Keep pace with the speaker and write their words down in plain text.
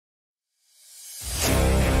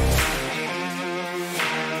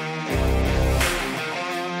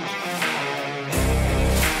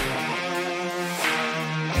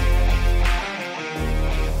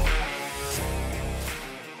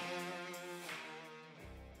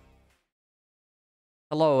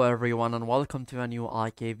Hello everyone and welcome to a new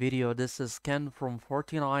IK video. This is Ken from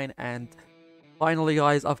 49 and finally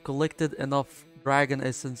guys, I've collected enough dragon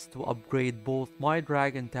essence to upgrade both my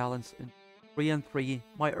dragon talents in 3 and 3,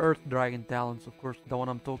 my earth dragon talents, of course, the one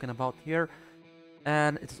I'm talking about here.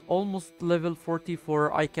 And it's almost level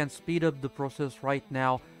 44. I can speed up the process right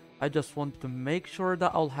now. I just want to make sure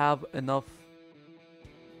that I'll have enough.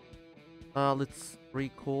 Let's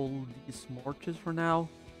recall these marches for now.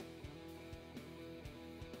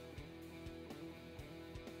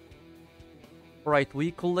 Right, we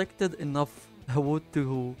collected enough wood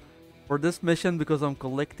for this mission because I'm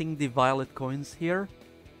collecting the violet coins here.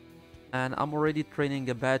 And I'm already training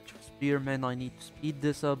a batch of spearmen. I need to speed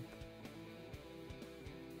this up.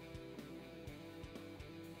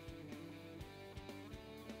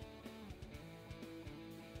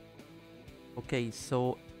 Okay,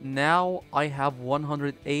 so now I have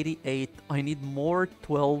 188. I need more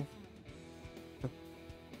 12.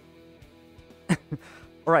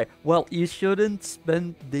 Alright, well, you shouldn't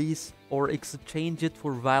spend these or exchange it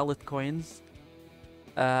for violet coins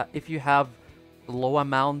if you have a low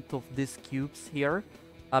amount of these cubes here,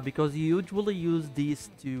 because you usually use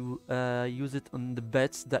these to use it on the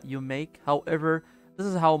bets that you make. However, this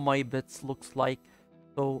is how my bets looks like,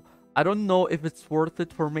 so I don't know if it's worth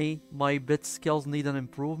it for me. My bet skills need an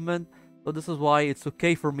improvement, so this is why it's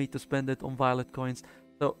okay for me to spend it on violet coins.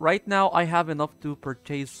 So right now I have enough to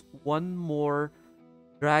purchase one more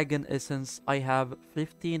dragon essence. I have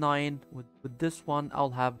 59. With this one,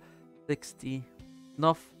 I'll have 60.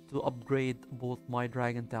 Enough to upgrade both my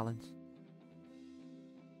dragon talents.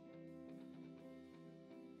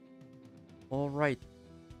 Alright.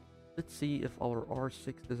 Let's see if our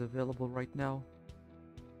R6 is available right now.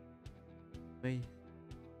 Okay.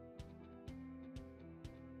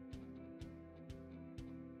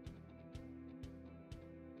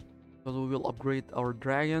 So we will upgrade our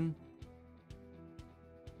dragon.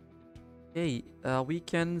 Okay, we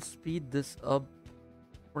can speed this up.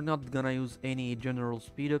 We're not gonna use any general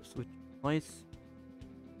speed ups, which is nice.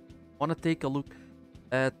 Wanna take a look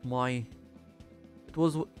at my... It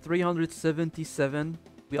was 377.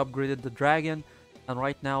 We upgraded the dragon, and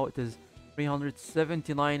right now it is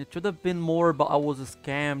 379. It should have been more, but I was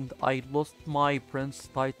scammed. I lost my prince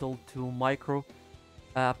title to Micro.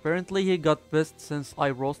 Apparently he got pissed since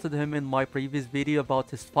I roasted him in my previous video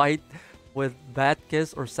about his fight with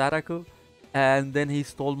Batkiss or Sadako. And then he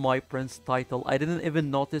stole my prince title. I didn't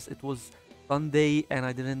even notice it was Sunday, and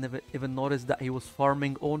I didn't even notice that he was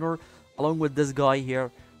farming honor along with this guy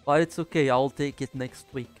here. But it's okay, I'll take it next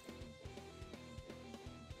week.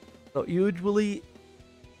 So usually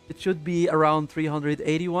it should be around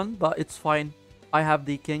 381, but it's fine. I have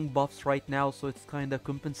the king buffs right now, so it's kind of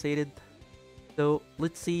compensated. So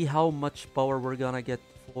let's see how much power we're gonna get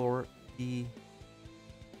for the...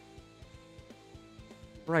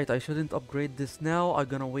 Right, I shouldn't upgrade this now. I'm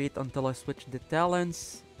gonna wait until I switch the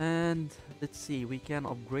talents. And let's see, we can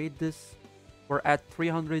upgrade this. We're at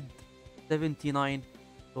 379.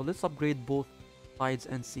 So let's upgrade both sides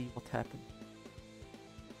and see what happens.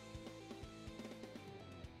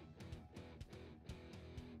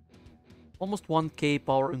 Almost 1k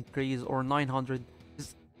power increase, or 900.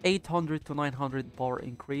 Is 800 to 900 power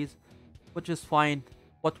increase, which is fine.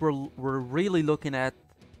 What we're really looking at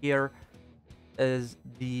here is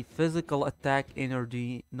the physical attack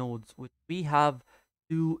energy nodes, which we have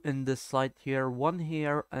two in this side here, one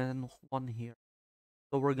here and one here.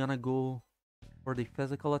 So we're gonna go for the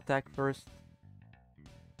physical attack first.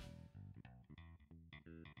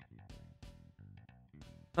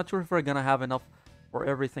 Not sure if we're gonna have enough for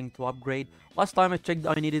everything to upgrade. Last time I checked,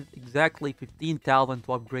 I needed exactly 15,000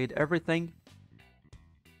 to upgrade everything.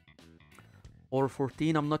 Or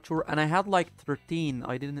 14, I'm not sure. And I had like 13.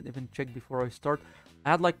 I didn't even check before I start.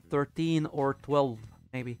 I had like 13 or 12,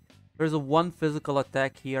 maybe. There's a one physical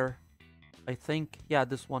attack here. I think, yeah,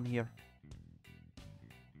 this one here.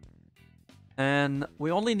 And we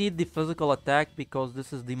only need the physical attack because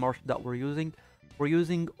this is the march that we're using. We're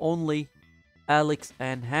using only Alex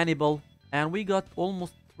and Hannibal. And we got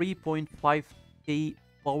almost 3.5k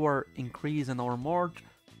power increase in our march,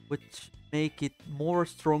 which make it more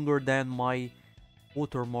stronger than my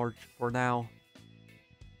water march for now.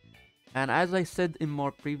 And as I said in my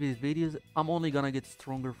previous videos, I'm only gonna get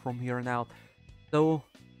stronger from here on out. So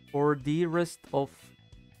for the rest of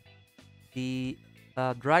the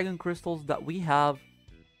dragon crystals that we have,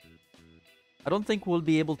 I don't think we'll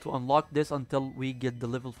be able to unlock this until we get the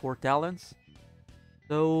level 4 talents.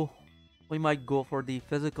 So we might go for the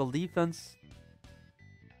physical defense.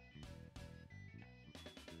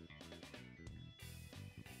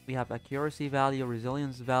 We have accuracy value,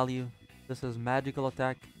 resilience value, This is magical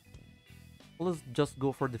attack. Let's just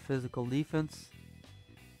go for the physical defense.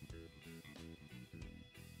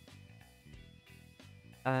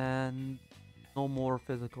 And no more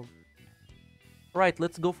physical. Right,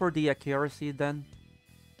 let's go for the accuracy then.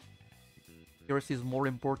 Accuracy is more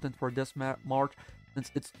important for this March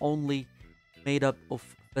since it's only made up of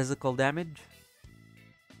physical damage.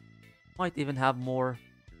 Might even have more.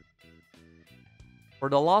 For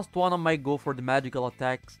the last one, I might go for the magical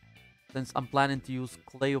attacks since I'm planning to use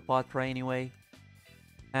Cleopatra anyway.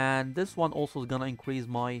 And this one also is gonna increase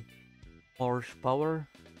my March power.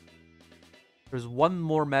 There's one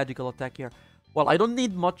more magical attack here. Well, I don't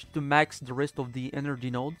need much to max the rest of the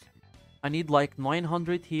energy nodes. I need like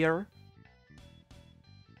 900 here.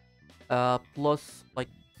 Plus like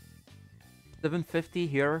 750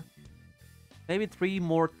 here. Maybe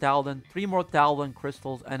 3,000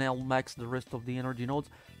 crystals, and I'll max the rest of the energy nodes.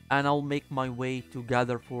 And I'll make my way to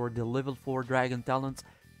gather for the level 4 dragon talents.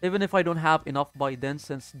 Even if I don't have enough by then,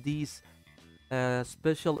 since these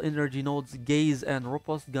special energy nodes, Gaze and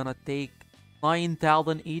Robust, gonna take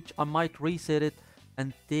 9,000 each. I might reset it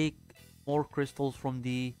and take more crystals from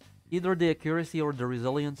either the accuracy or the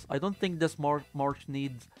resilience. I don't think this March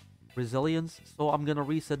needs resilience, so I'm gonna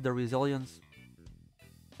reset the resilience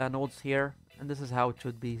nodes here, and this is how it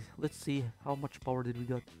should be. Let's see how much power did we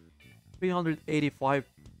get. 385.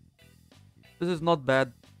 This is not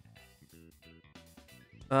bad.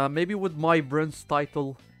 Maybe with my bronze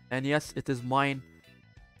title, and yes, it is mine.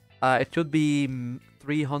 It should be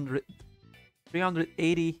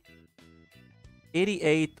 380,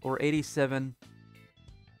 88 or 87.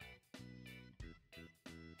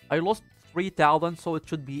 I lost 3,000, so it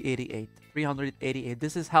should be 88. 388.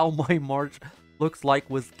 This is how my March looks like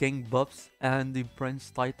with King buffs and the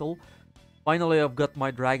Prince title. Finally, I've got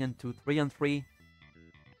my dragon to 3 and 3.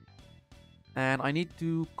 And I need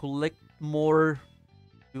to collect more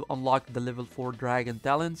to unlock the level 4 dragon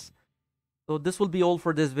talents. So this will be all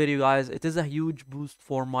for this video, guys. It is a huge boost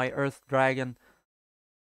for my Earth Dragon.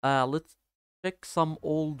 Let's check some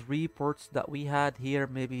old reports that we had here.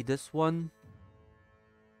 Maybe this one.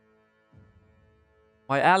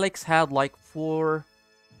 My Alex had like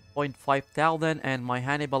 4.5 thousand, and my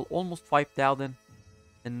Hannibal almost 5,000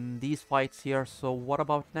 in these fights here. So what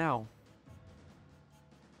about now?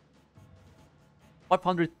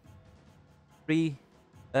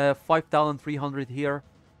 5,300 here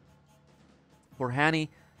for Hanny,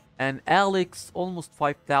 and Alex almost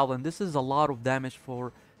 5,000. This is a lot of damage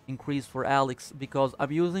for increase for Alex because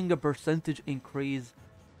I'm using a percentage increase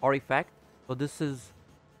artifact. So this is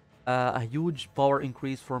a huge power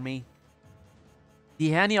increase for me.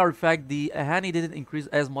 The Hanny artifact, the Hanny didn't increase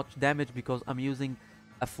as much damage because I'm using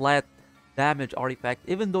a flat damage artifact.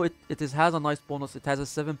 Even though it has a nice bonus, it has a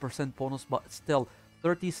 7% bonus, but still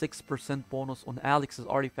 36% bonus on Alex's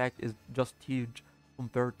artifact is just huge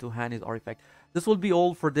compared to Hanny's artifact. This will be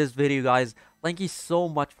all for this video, guys. Thank you so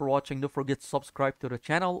much for watching. Don't forget to subscribe to the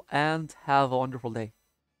channel and have a wonderful day.